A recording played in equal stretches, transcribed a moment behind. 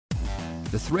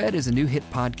The Thread is a new hit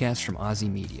podcast from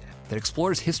Aussie Media that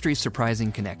explores history's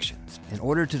surprising connections in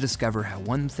order to discover how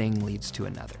one thing leads to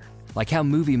another. Like how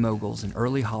movie moguls in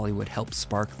early Hollywood helped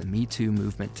spark the Me Too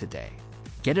movement today.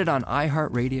 Get it on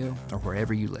iHeartRadio or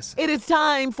wherever you listen. It is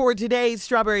time for today's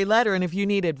Strawberry Letter, and if you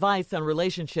need advice on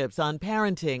relationships, on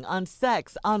parenting, on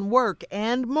sex, on work,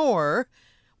 and more,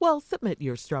 well, submit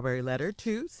your Strawberry Letter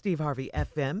to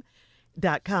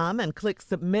steveharveyfm.com and click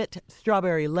Submit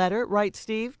Strawberry Letter. Right,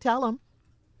 Steve? Tell them.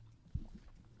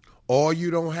 Or you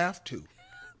don't have to.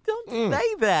 Don't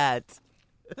say that.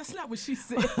 That's not what she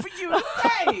said for you to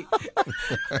say.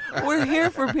 We're here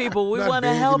for people. We Not want to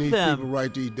begging help these them. people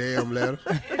write these damn letters.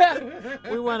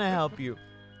 We want to help you.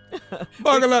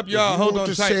 Buckle up, y'all. If you Hold want on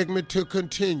the tight. segment to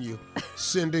continue,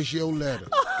 send us your letter.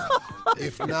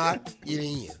 If not, it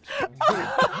ends.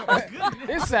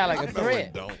 It sounds like a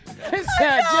threat. Don't. It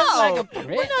sounds just like a We're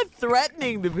threat. not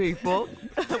threatening the people.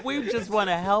 We just want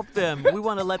to help them. We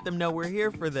want to let them know we're here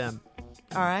for them.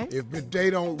 All right? If they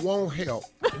don't want help,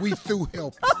 we through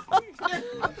help.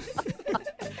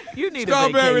 You need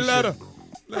Strawberry a vacation. letter.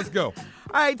 Let's go.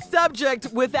 All right, subject,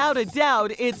 without a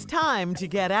doubt, it's time to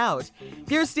get out.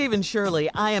 Dear Stephen Shirley,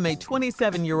 I am a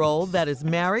 27-year-old that is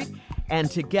married,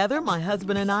 and together my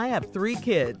husband and I have 3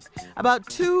 kids. About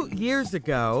 2 years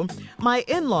ago, my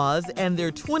in-laws and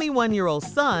their 21-year-old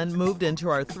son moved into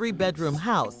our 3-bedroom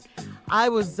house. I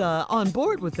was on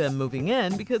board with them moving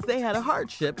in because they had a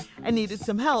hardship and needed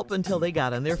some help until they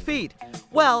got on their feet.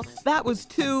 Well, that was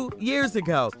 2 years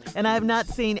ago, and I have not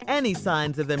seen any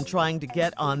signs of them trying to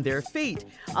get on their feet.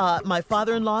 My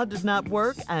father-in-law does not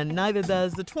work, and neither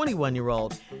does the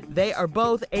 21-year-old. They are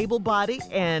both able-bodied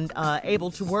and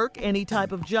able to work any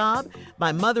type of job.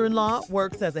 My mother-in-law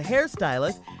works as a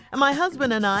hairstylist, and my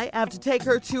husband and I have to take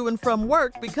her to and from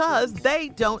work because they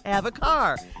don't have a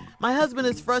car. My husband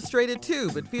is frustrated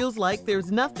too, but feels like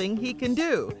there's nothing he can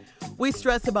do. We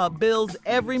stress about bills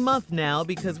every month now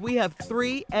because we have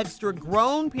 3 extra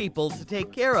grown people to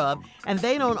take care of, and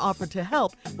they don't offer to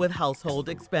help with household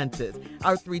expenses.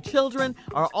 Our 3 children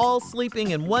are all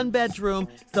sleeping in 1 bedroom,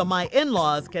 so my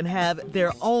in-laws can have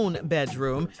their own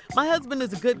bedroom. My husband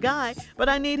is a good guy, but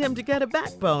I need him to get a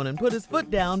backbone and put his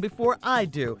foot down before I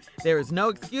do. There is no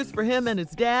excuse for him and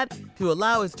his dad to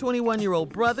allow his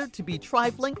 21-year-old brother to be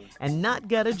trifling and not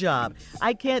get a job.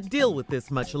 I can't deal with this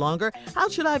much longer. How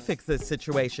should I fix this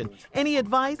situation? Any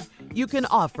advice you can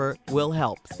offer will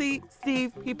help. See,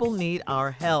 Steve, people need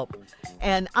our help.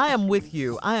 And I am with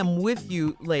you. I am with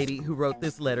you, lady who wrote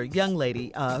this letter, young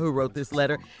lady who wrote this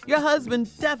letter. Your husband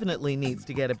definitely needs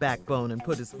to get a backbone and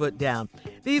put his foot down.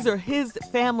 These are his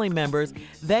family members.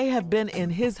 They have been in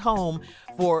his home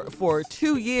for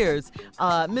 2 years,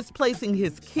 misplacing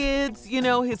his kids. You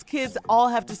know, his kids all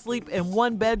have to sleep in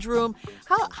 1 bedroom.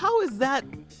 How is that,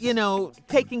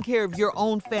 taking care of your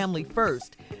own family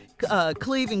first?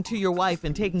 Cleaving to your wife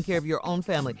and taking care of your own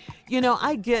family.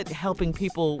 I get helping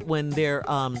people when they're,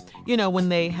 when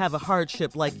they have a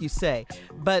hardship, like you say.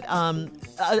 But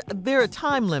there are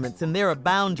time limits and there are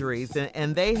boundaries,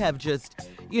 and they have just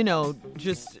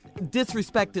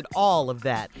disrespected all of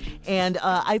that. And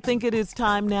I think it is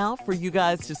time now for you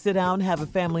guys to sit down, have a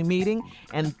family meeting,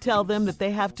 and tell them that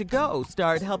they have to go.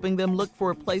 Start helping them look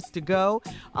for a place to go.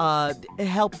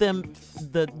 Help them,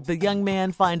 the young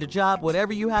man, find a job,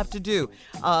 whatever you have to do.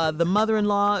 The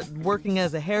mother-in-law working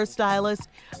as a hairstylist.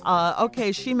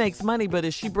 Okay, she makes money, but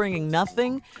is she bringing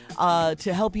nothing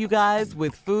to help you guys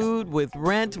with food, with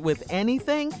rent, with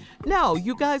anything? No,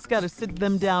 you guys got to sit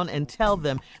them down and tell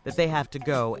them that they have to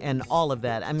go and all of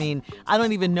that. I mean, I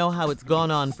don't even know how it's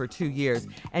gone on for 2 years.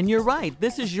 And you're right.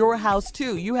 This is your house,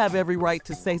 too. You have every right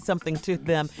to say something to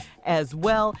them as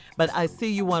well. But I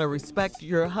see you want to respect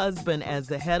your husband as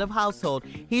the head of household.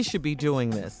 He should be doing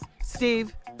this.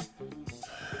 Steve?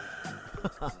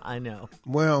 I know.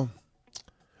 Well,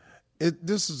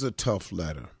 this is a tough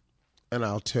letter, and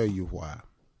I'll tell you why.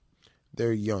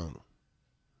 They're young.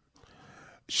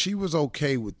 She was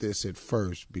okay with this at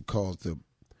first because the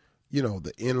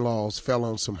in-laws fell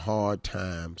on some hard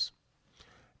times,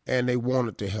 and they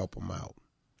wanted to help them out.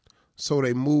 So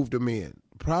they moved them in.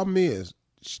 The problem is,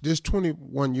 this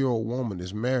 21-year-old woman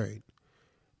is married,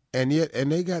 and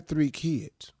they got 3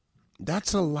 kids.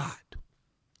 That's a lot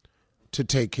to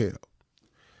take care of.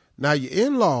 Now, your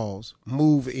in-laws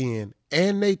move in,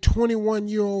 and their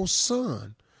 21-year-old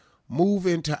son move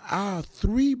into our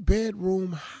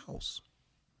 3-bedroom house.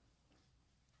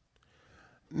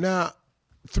 Now,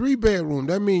 3-bedroom,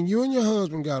 that means you and your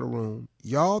husband got a room,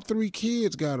 y'all 3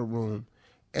 kids got a room,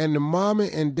 and the mama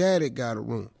and daddy got a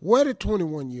room. Where the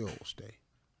 21-year-old stay?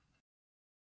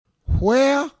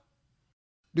 Where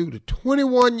do the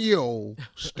 21-year-old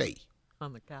stay?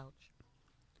 On the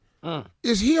couch.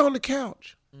 Is he on the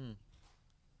couch?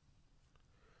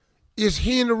 Is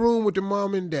he in the room with the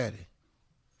mom and daddy?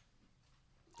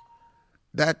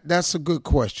 That's a good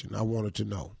question. I wanted to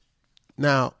know.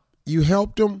 Now, you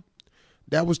helped them.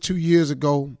 That was 2 years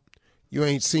ago. You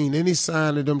ain't seen any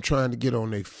sign of them trying to get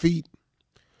on their feet.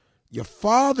 Your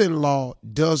father-in-law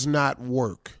does not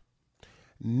work.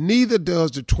 Neither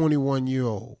does the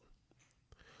 21-year-old.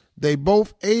 They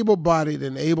both able-bodied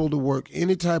and able to work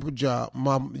any type of job.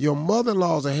 Your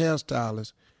mother-in-law's a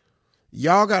hairstylist.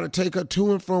 Y'all got to take her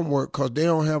to and from work because they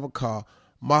don't have a car.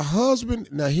 My husband,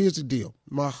 now here's the deal.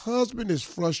 My husband is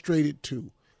frustrated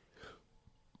too,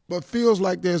 but feels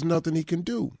like there's nothing he can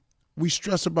do. We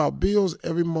stress about bills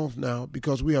every month now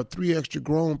because we have 3 extra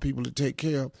grown people to take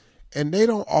care of, and they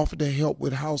don't offer to help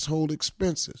with household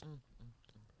expenses.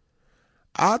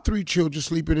 Our 3 children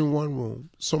sleeping in one room,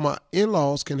 so my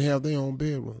in-laws can have their own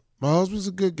bedroom. My husband's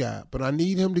a good guy, but I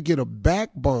need him to get a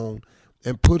backbone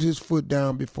and put his foot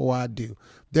down before I do.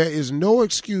 There is no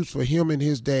excuse for him and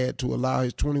his dad to allow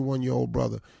his 21-year-old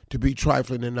brother to be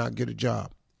trifling and not get a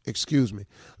job. Excuse me.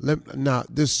 Now,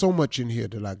 there's so much in here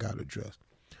that I got to address.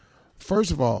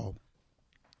 First of all,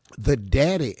 the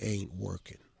daddy ain't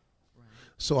working.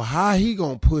 So how he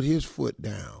going to put his foot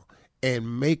down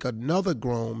and make another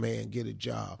grown man get a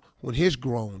job when his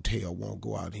grown tail won't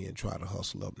go out here and try to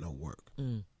hustle up no work?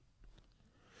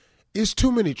 It's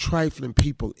too many trifling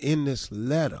people in this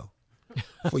letter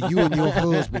for you and your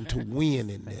husband to win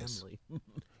in this.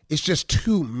 It's just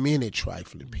too many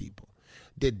trifling people.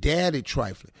 The daddy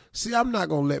trifling. See, I'm not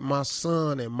going to let my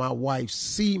son and my wife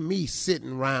see me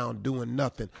sitting around doing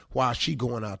nothing while she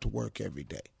going out to work every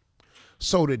day.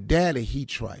 So the daddy, he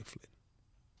trifling.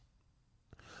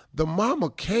 The mama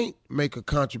can't make a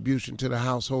contribution to the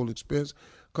household expense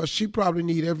because she probably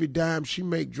need every dime she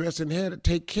make dressing hair to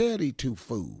take care of these 2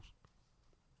 fools.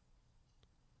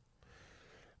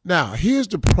 Now, here's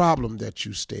the problem that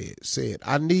you said.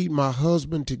 I need my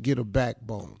husband to get a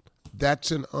backbone. That's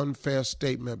an unfair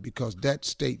statement because that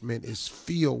statement is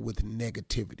filled with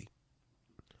negativity.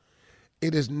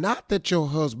 It is not that your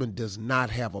husband does not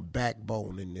have a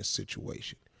backbone in this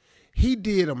situation. He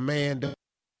did a man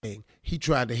thing. He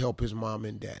tried to help his mom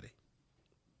and daddy.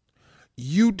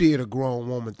 You did a grown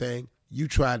woman thing. You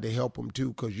tried to help him too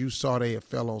because you saw they had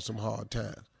fell on some hard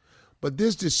times. But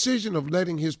this decision of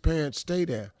letting his parents stay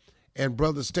there and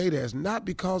brother stay there is not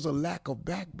because of lack of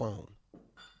backbone.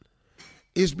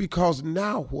 It's because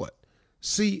now what?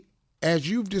 See, as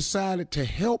you've decided to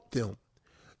help them,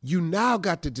 you now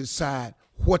got to decide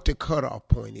what the cutoff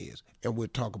point is. And we'll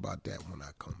talk about that when I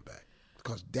come back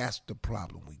because that's the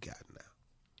problem we got now.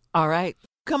 All right.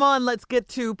 Come on, let's get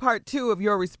to part 2 of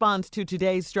your response to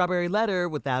today's Strawberry Letter.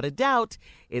 Without a doubt,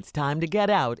 it's time to get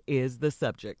out is the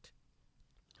subject.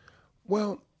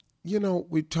 Well, you know,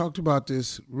 we talked about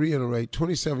this, reiterate,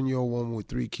 27-year-old woman with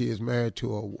 3 kids, married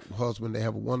to a husband. They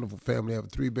have a wonderful family, have a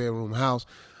 3-bedroom house.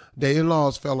 Their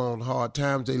in-laws fell on hard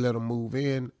times. They let them move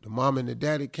in. The mom and the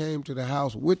daddy came to the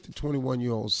house with the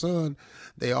 21-year-old son.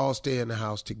 They all stay in the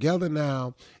house together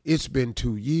now. It's been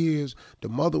 2 years. The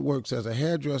mother works as a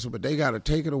hairdresser, but they got to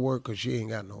take her to work because she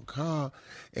ain't got no car.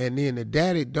 And then the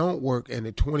daddy don't work and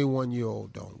the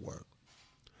 21-year-old don't work.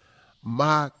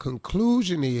 My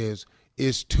conclusion is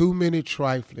it's too many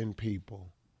trifling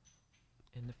people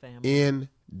In the family. in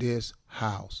this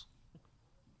house.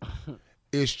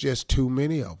 It's just too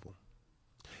many of them.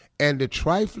 And the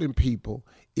trifling people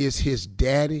is his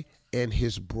daddy and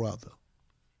his brother.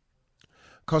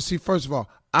 Because, see, first of all,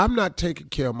 I'm not taking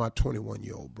care of my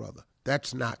 21-year-old brother.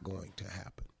 That's not going to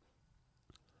happen.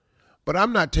 But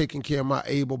I'm not taking care of my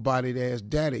able-bodied ass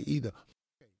daddy either.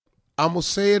 I'm going to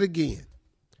say it again.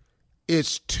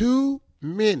 It's too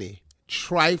many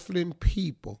trifling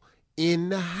people in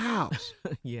the house.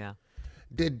 Yeah.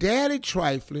 The daddy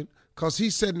trifling because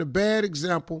he's setting a bad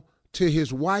example to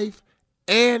his wife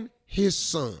and his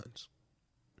sons.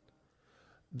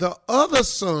 The other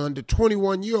son, the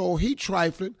 21-year-old, he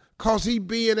trifling because he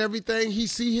being everything he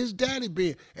see his daddy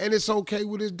being. And it's okay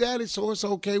with his daddy, so it's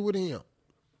okay with him.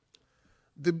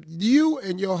 You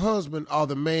and your husband are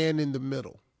the man in the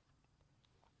middle.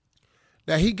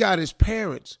 Now, he got his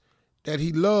parents that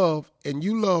he loved, and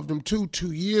you loved them too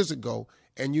 2 years ago,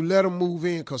 and you let them move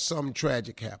in because something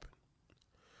tragic happened.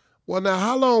 Well, now,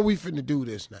 how long we finna do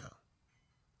this now?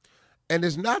 And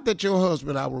it's not that your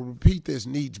husband, I will repeat this,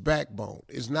 needs backbone.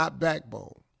 It's not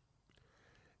backbone.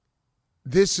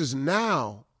 This is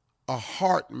now a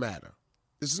heart matter.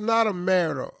 This is not a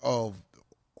matter of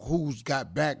who's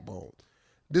got backbone.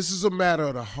 This is a matter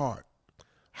of the heart.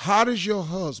 How does your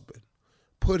husband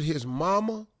put his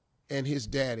mama and his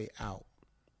daddy out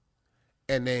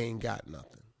and they ain't got nothing.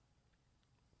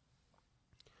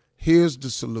 Here's the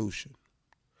solution.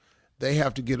 They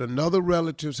have to get another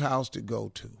relative's house to go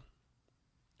to.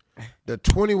 The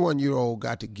 21-year-old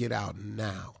got to get out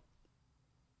now.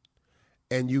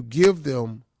 And you give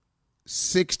them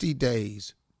 60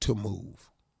 days to move.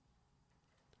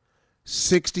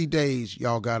 60 days,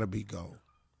 y'all got to be gone.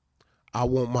 I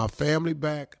want my family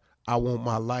back. I want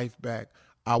my life back.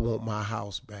 I want my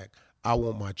house back. I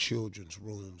want my children's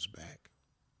rooms back.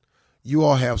 You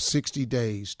all have 60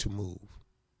 days to move.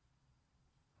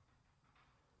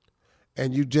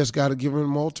 And you just got to give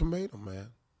them an ultimatum, man.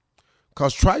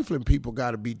 Because trifling people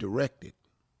got to be directed.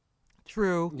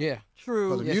 True. Yeah. True.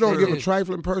 Because if Yes, you don't they give a do.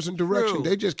 trifling person direction, True.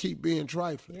 they just keep being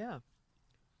trifling. Yeah.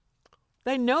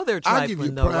 They know they're I'll trifling, give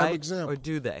you a though, prime right? example. Or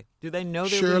do they? Do they know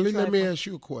they're Shirley, being let me trifling? ask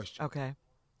you a question. Okay.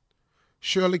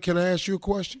 Shirley, can I ask you a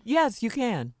question? Yes, you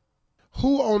can.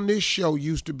 Who on this show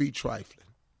used to be trifling?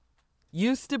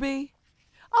 Used to be?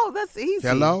 Oh, that's easy.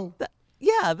 Hello?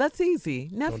 Yeah, that's easy.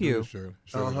 Don't do Nephew. this, Shirley.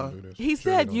 Shirley, don't do this. He Shirley,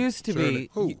 said don't- used to Shirley, be.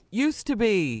 Who? Used to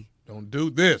be. Don't do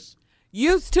this.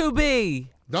 Used to be.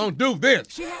 Don't do this.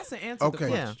 She has to answer Okay.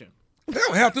 the Yeah. question. They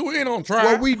don't have to. We ain't on trial.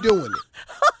 Well, we doing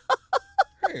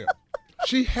it. Hell.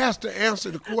 She has to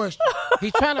answer the question.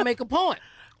 He's trying to make a point.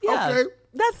 Yeah. Okay.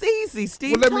 That's easy,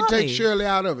 Steve. Well, let me Tommy. take Shirley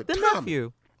out of it. The Tommy,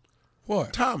 nephew.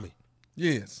 What? Tommy,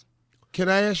 Yes. can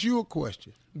I ask you a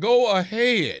question? Go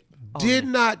ahead. Did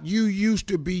not you used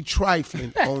to be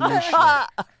trifling on this show?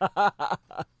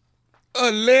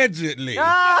 Allegedly.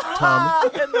 Tommy?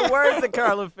 In the words of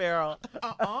Carla Farrell.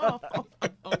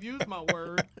 Don't use my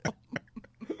word.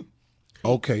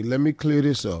 Okay, let me clear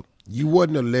this up. You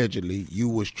wasn't allegedly, you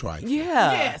was trifling.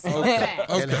 Yeah. Yes. Okay.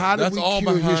 And how did That's we all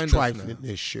cure behind his us now.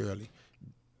 triflingness, Shirley?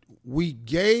 We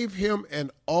gave him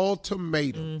an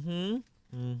ultimatum.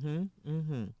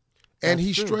 And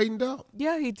he straightened up.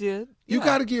 Yeah, he did. You Yeah.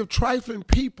 got to give trifling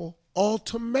people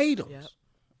ultimatums.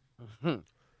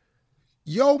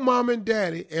 Your mom and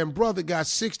daddy and brother got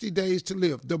 60 days to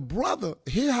live. The brother,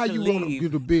 here how To you want to leave. do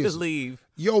the business. To leave.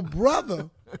 Your brother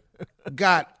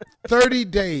got 30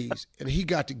 days and he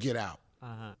got to get out.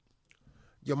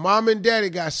 Your mom and daddy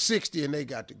got 60 and they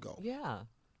got to go. Yeah.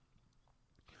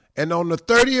 And on the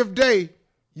 30th day,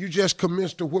 you just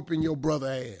commenced to whooping your brother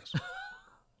ass.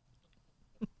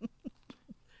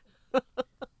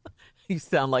 You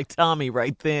sound like Tommy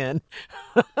right then.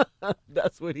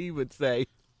 That's what he would say.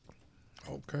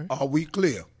 Okay. Are we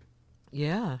clear?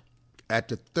 Yeah. At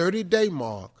the 30-day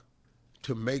mark,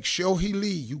 to make sure he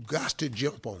leave, you got to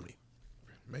jump on him.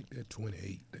 Make that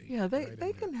 28 days. Yeah,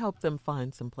 they can help them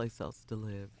find someplace else to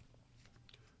live.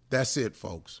 That's it,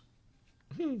 folks.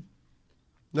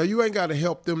 Now, you ain't got to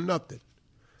help them nothing.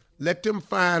 Let them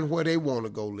find where they want to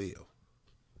go live.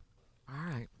 All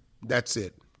right. That's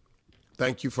it.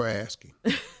 Thank you for asking.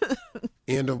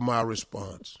 End of my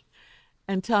response.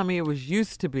 And Tommy, it was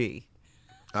used to be.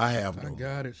 I have I no.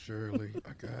 got it, Shirley.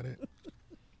 I got it.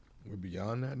 We're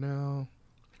beyond that now.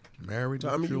 Married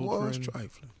Tommy, with you children. was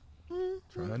trifling.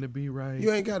 Trying to be right.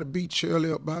 You ain't got to beat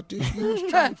Shirley up about this. You was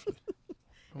trifling.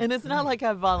 And it's not like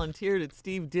I volunteered it.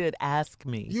 Steve did ask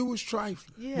me. You was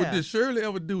trifling. Yeah. But did Shirley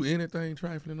ever do anything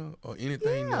trifling or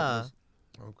anything? Yeah. that was-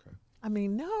 Okay. I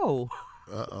mean, no.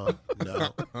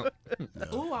 No.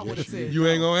 Ooh, I would have said You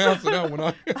ain't gonna answer that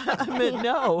one. I meant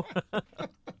no.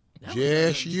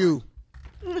 Just you.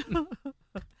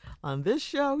 On this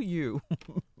show, you.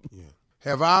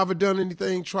 Have I ever done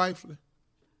anything trifling?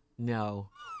 No.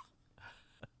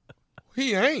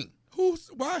 He ain't.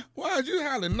 Why is you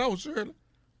hollering no, Shirley?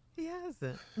 He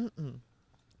hasn't.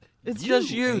 It's You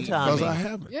just you, ain't. Because Tommy. I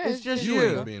haven't. Yeah, It's just You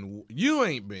you.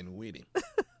 ain't been with him.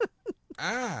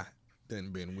 I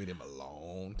done been with him a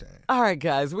long time. All right,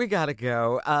 guys, we got to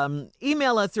go.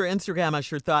 Email us or Instagram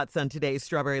us your thoughts on today's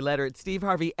Strawberry Letter at Steve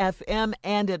Harvey FM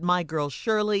and at My Girl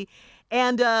Shirley.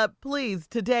 And please,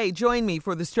 today, join me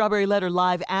for the Strawberry Letter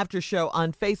Live After Show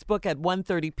on Facebook at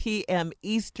 1:30 p.m.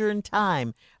 Eastern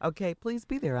Time. Okay, please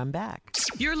be there. I'm back.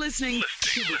 You're listening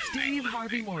to the Steve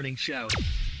Harvey Morning Show.